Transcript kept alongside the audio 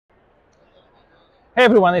Hey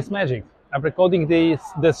everyone, it's Magic. I'm recording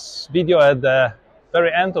this video at the very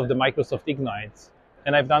end of the Microsoft Ignite,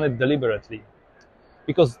 and I've done it deliberately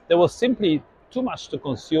because there was simply too much to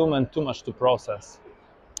consume and too much to process.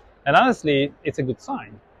 And honestly, it's a good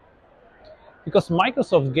sign because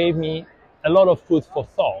Microsoft gave me a lot of food for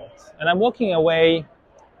thought, and I'm walking away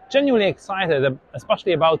genuinely excited,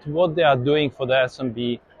 especially about what they are doing for the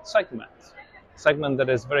SMB segment that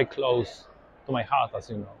is very close to my heart, as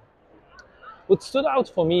you know. What stood out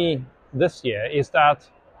for me this year is that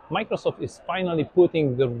Microsoft is finally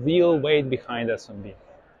putting the real weight behind SMB.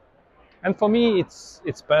 And for me, it's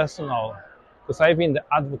personal, because I've been the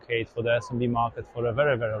advocate for the SMB market for a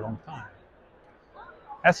very, very long time.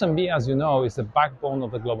 SMB, as you know, is the backbone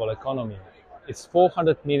of the global economy. It's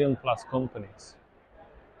 400 million plus companies,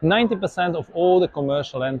 90% of all the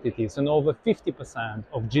commercial entities, and over 50%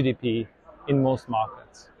 of GDP in most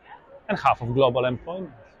markets, and half of global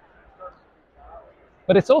employment.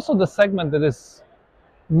 But it's also the segment that is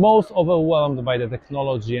most overwhelmed by the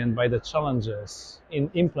technology and by the challenges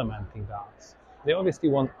in implementing that. They obviously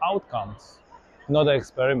want outcomes, not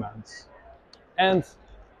experiments. And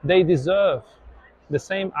they deserve the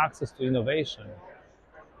same access to innovation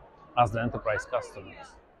as the enterprise customers.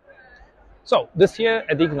 So this year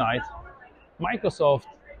at Ignite, Microsoft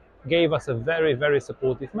gave us a very, very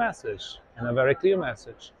supportive message and a very clear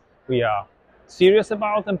message. We are serious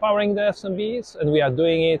about empowering the SMBs, and we are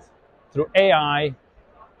doing it through AI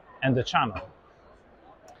and the channel.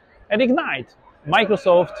 At Ignite,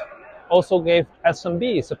 Microsoft also gave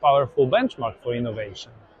SMBs a powerful benchmark for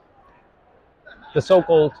innovation, the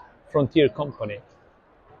so-called frontier company.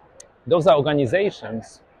 Those are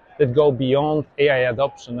organizations that go beyond AI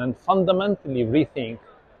adoption and fundamentally rethink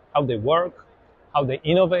how they work, how they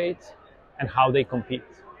innovate, and how they compete.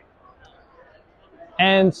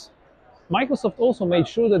 And Microsoft also made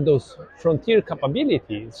sure that those frontier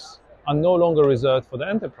capabilities are no longer reserved for the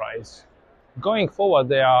enterprise. Going forward,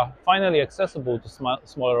 they are finally accessible to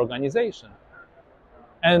smaller organizations.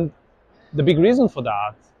 And the big reason for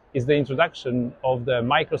that is the introduction of the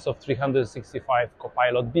Microsoft 365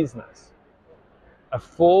 Copilot business, a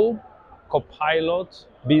full Copilot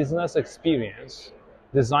business experience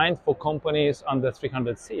designed for companies under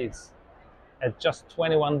 300 seats at just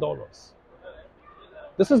 $21.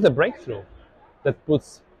 This is the breakthrough that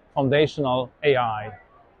puts foundational AI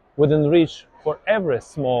within reach for every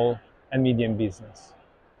small and medium business.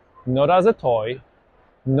 Not as a toy,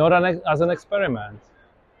 not as an experiment,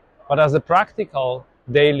 but as a practical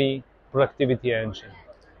daily productivity engine.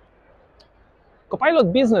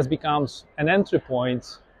 Copilot Business becomes an entry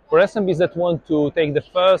point for SMBs that want to take the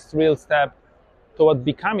first real step toward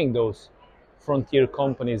becoming those frontier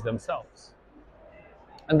companies themselves.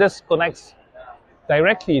 And this connects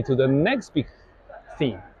directly to the next big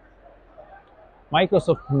theme.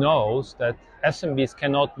 Microsoft knows that SMBs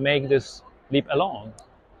cannot make this leap alone.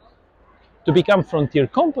 To become frontier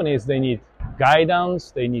companies, they need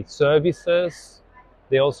guidance, they need services,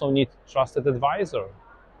 they also need trusted advisors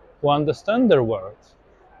who understand their world.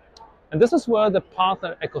 And this is where the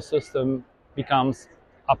partner ecosystem becomes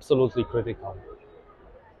absolutely critical.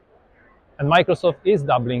 And Microsoft is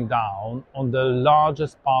doubling down on the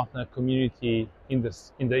largest partner community in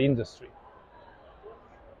the industry.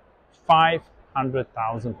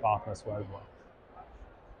 500,000 partners worldwide.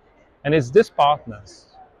 And it's these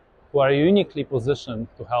partners who are uniquely positioned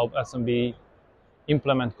to help SMB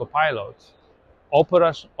implement Copilot,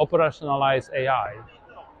 operationalize AI,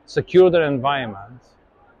 secure their environment,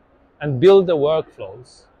 and build the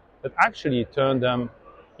workflows that actually turn them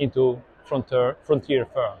into frontier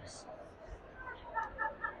firms.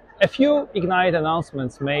 A few Ignite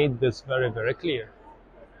announcements made this very, very clear.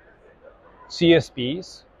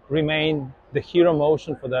 CSPs remain the hero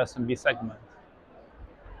motion for the SMB segment.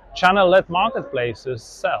 Channel-led marketplaces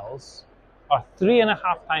sales are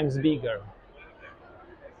 3.5 times bigger.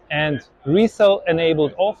 And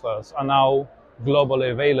resale-enabled offers are now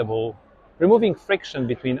globally available, removing friction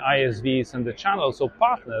between ISVs and the channel so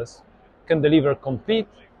partners can deliver complete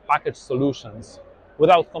package solutions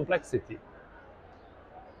without complexity.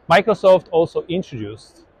 Microsoft also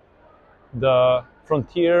introduced the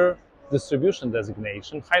Frontier Distribution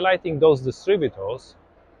designation, highlighting those distributors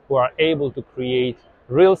who are able to create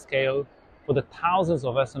real scale for the thousands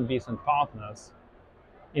of SMBs and partners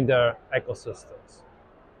in their ecosystems.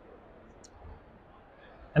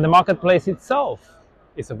 And the marketplace itself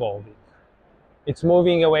is evolving. It's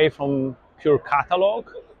moving away from pure catalog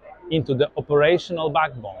into the operational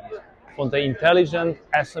backbone, from the intelligent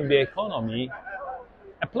SMB economy,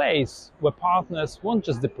 a place where partners won't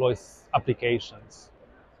just deploy applications,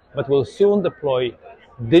 but will soon deploy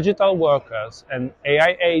digital workers and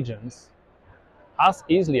AI agents as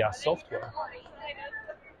easily as software.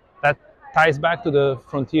 That ties back to the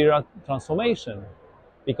frontier transformation,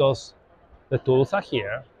 because the tools are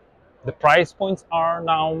here, the price points are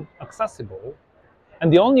now accessible,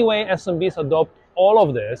 and the only way SMBs adopt all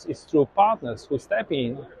of this is through partners who step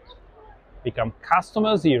in, become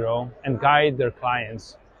customer zero, and guide their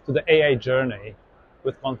clients to the AI journey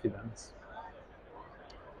with confidence.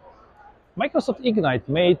 Microsoft Ignite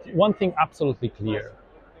made one thing absolutely clear.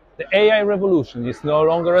 The AI revolution is no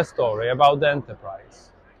longer a story about the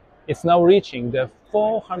enterprise. It's now reaching the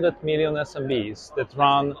 400 million SMBs that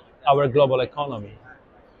run our global economy.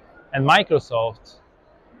 And Microsoft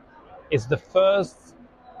is the first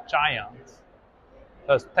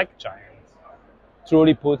tech giant,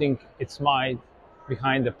 truly putting its might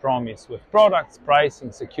behind the promise with products,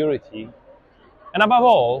 pricing, security, and above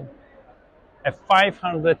all, a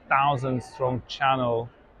 500,000 strong channel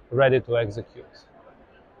ready to execute.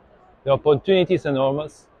 The opportunity is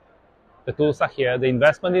enormous, the tools are here, the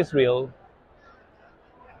investment is real.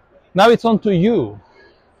 Now it's on to you,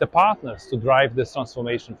 the partners, to drive this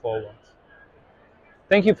transformation forward.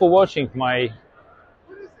 Thank you for watching my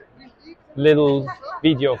little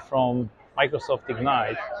video from Microsoft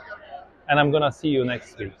Ignite, and I'm gonna see you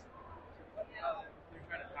next week.